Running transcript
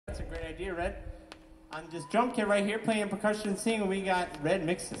Great idea, Red. On this drum kit right here, playing percussion and singing, we got Red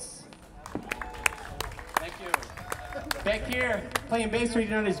Mixus. Thank you. Back here, playing bass right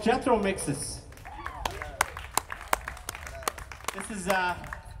now is Jethro Mixus. This is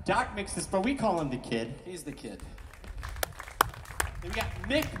Doc Mixus, but we call him the Kid. He's the kid. Then we got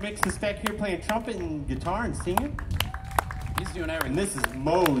Mick Mixus back here playing trumpet and guitar and singing. He's doing everything. And this is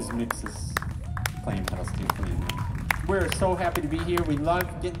Moe's Mixus, playing pedal steel. We're so happy to be here. We love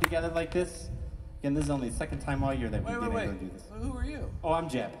getting together like this. Again, this is only the second time all year that we've been able to do this. Who are you? Oh, I'm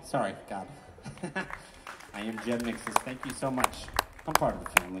Jeb. Sorry, God. I am Jeb Mixus. Thank you so much. I'm part of the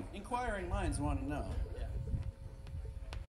family. Inquiring minds want to know.